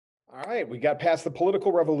All right, we got past the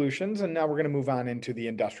political revolutions, and now we're going to move on into the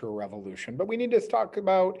Industrial Revolution. But we need to talk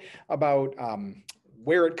about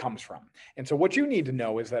where it comes from. And so, what you need to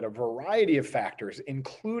know is that a variety of factors,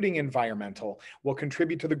 including environmental, will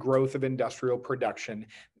contribute to the growth of industrial production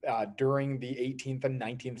during the 18th and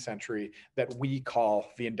 19th century that we call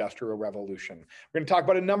the Industrial Revolution. We're going to talk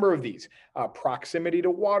about a number of these: proximity to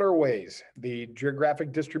waterways, the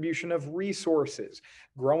geographic distribution of resources,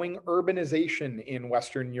 growing urbanization in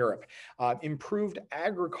Western Europe, improved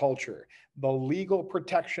agriculture, the legal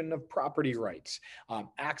protection of property rights,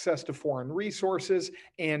 access to foreign resources,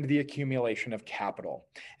 and the accumulation of capital.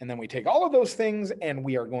 And then we take all of those things and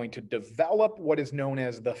we are going to develop what is known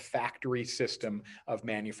as the factory system of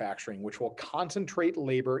manufacturing, which will concentrate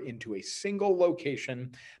labor into a single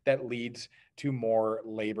location that leads to more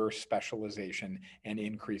labor specialization and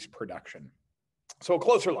increased production. So a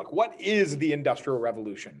closer look, what is the Industrial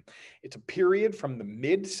Revolution? It's a period from the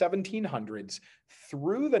mid-1700s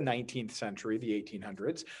through the 19th century, the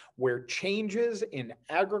 1800s, where changes in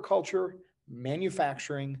agriculture,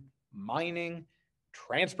 manufacturing, mining,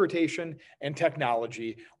 transportation, and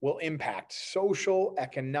technology will impact social,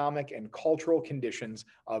 economic, and cultural conditions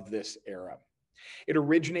of this era. It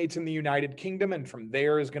originates in the United Kingdom and from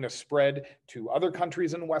there is going to spread to other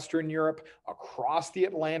countries in Western Europe, across the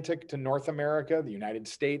Atlantic to North America, the United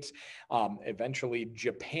States, eventually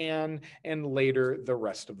Japan, and later the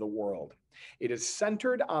rest of the world. It is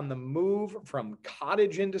centered on the move from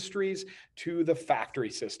cottage industries to the factory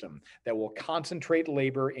system that will concentrate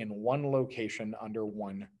labor in one location under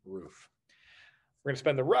one roof. We're going to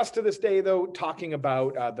spend the rest of this day, though, talking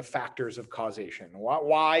about the factors of causation,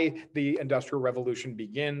 why the Industrial Revolution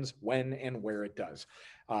begins, when and where it does.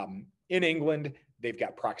 In England, they've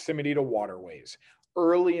got proximity to waterways.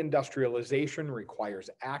 Early industrialization requires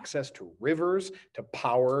access to rivers to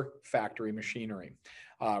power factory machinery.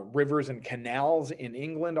 Rivers and canals in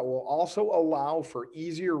England will also allow for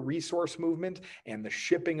easier resource movement and the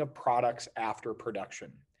shipping of products after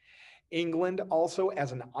production. England, also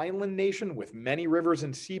as an island nation with many rivers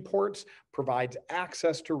and seaports, provides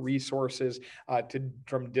access to resources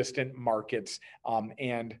from distant markets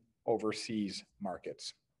and overseas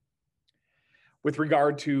markets. With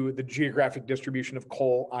regard to the geographic distribution of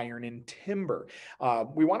coal, iron, and timber,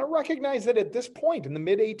 we want to recognize that at this point in the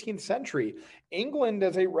mid-18th century, England,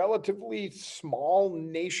 as a relatively small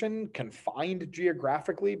nation, confined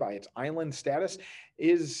geographically by its island status,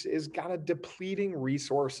 is got a depleting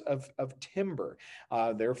resource of timber.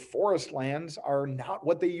 Their forest lands are not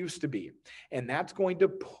what they used to be. And that's going to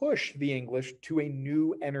push the English to a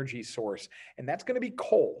new energy source. And that's going to be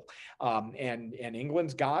coal. And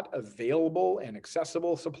England's got available and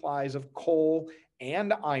accessible supplies of coal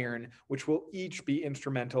and iron, which will each be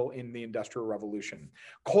instrumental in the Industrial Revolution.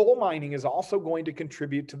 Coal mining is also going to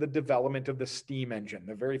contribute to the development of the steam engine.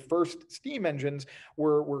 The very first steam engines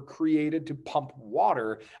were created to pump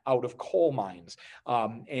water out of coal mines.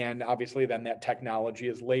 And obviously then that technology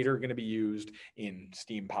is later going to be used in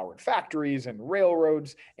steam-powered factories and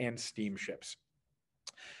railroads and steamships.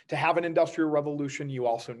 To have an industrial revolution, you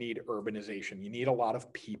also need urbanization. You need a lot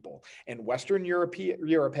of people. And Western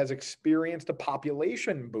Europe has experienced a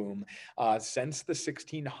population boom since the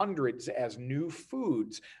 1600s as new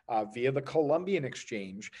foods via the Columbian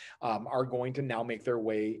Exchange are going to now make their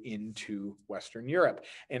way into Western Europe.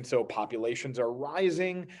 And so populations are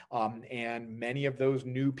rising, and many of those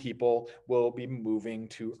new people will be moving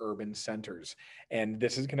to urban centers. And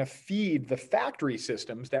this is going to feed the factory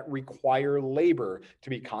systems that require labor to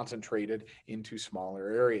be concentrated into smaller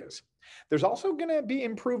areas. There's also going to be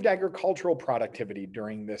improved agricultural productivity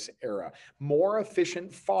during this era, more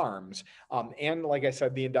efficient farms, and like I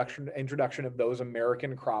said, the introduction of those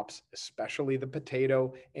American crops, especially the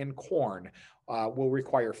potato and corn, will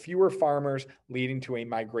require fewer farmers, leading to a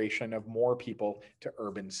migration of more people to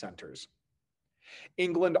urban centers.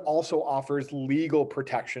 England also offers legal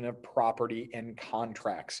protection of property and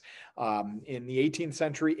contracts. In the 18th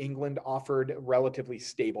century, England offered a relatively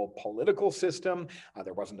stable political system.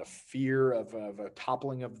 There wasn't a fear of a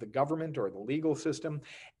toppling of the government or the legal system,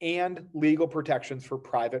 and legal protections for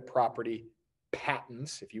private property,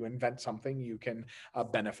 patents. If you invent something, you can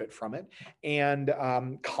benefit from it, and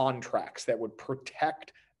contracts that would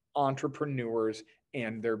protect entrepreneurs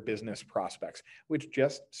and their business prospects, which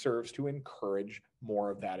just serves to encourage more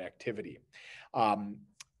of that activity.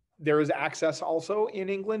 There is access also in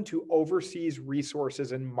England to overseas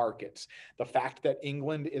resources and markets. The fact that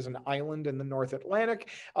England is an island in the North Atlantic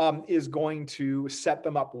is going to set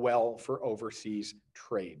them up well for overseas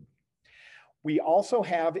trade. We also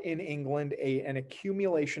have in England an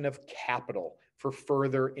accumulation of capital for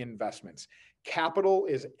further investments. Capital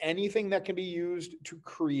is anything that can be used to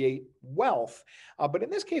create wealth. But in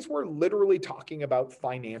this case, we're literally talking about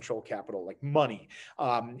financial capital, like money.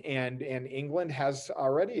 And England has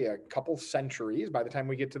already a couple centuries, by the time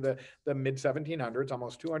we get to the mid 1700s,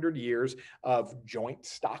 almost 200 years of joint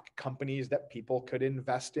stock companies that people could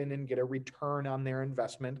invest in and get a return on their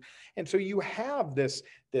investment. And so you have this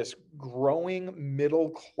growing middle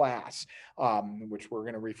class, which we're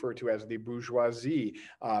going to refer to as the bourgeoisie,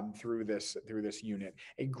 through this unit,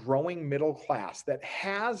 a growing middle class that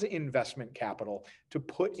has investment capital to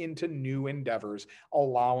put into new endeavors,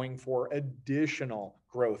 allowing for additional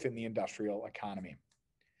growth in the industrial economy.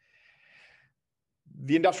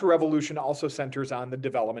 The Industrial Revolution also centers on the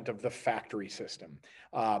development of the factory system.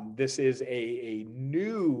 This is a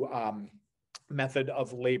new method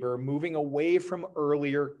of labor, moving away from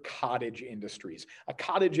earlier cottage industries. A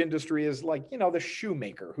cottage industry is like, the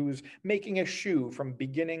shoemaker who's making a shoe from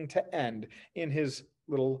beginning to end in his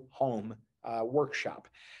little home workshop.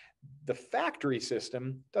 The factory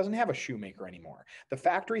system doesn't have a shoemaker anymore. The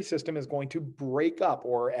factory system is going to break up,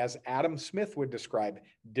 or as Adam Smith would describe,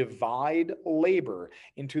 divide labor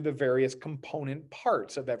into the various component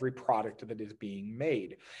parts of every product that is being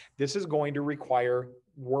made. This is going to require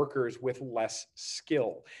workers with less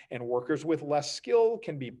skill, and workers with less skill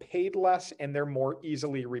can be paid less, and they're more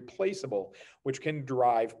easily replaceable, which can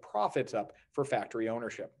drive profits up for factory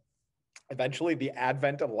ownership. Eventually, the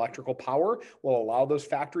advent of electrical power will allow those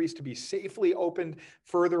factories to be safely opened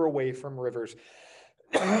further away from rivers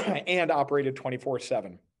and operated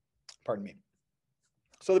 24/7. Pardon me.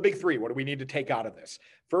 So the big three, what do we need to take out of this?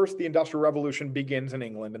 First, the Industrial Revolution begins in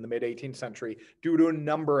England in the mid-18th century due to a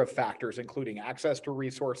number of factors, including access to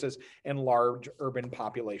resources and large urban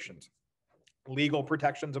populations. Legal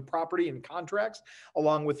protections of property and contracts,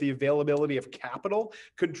 along with the availability of capital,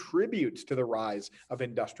 contributes to the rise of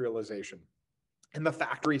industrialization. And the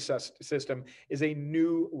factory system is a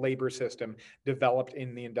new labor system developed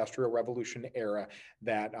in the Industrial Revolution era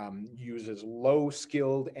that uses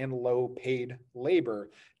low-skilled and low-paid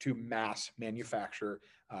labor to mass manufacture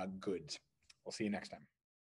goods. We'll see you next time.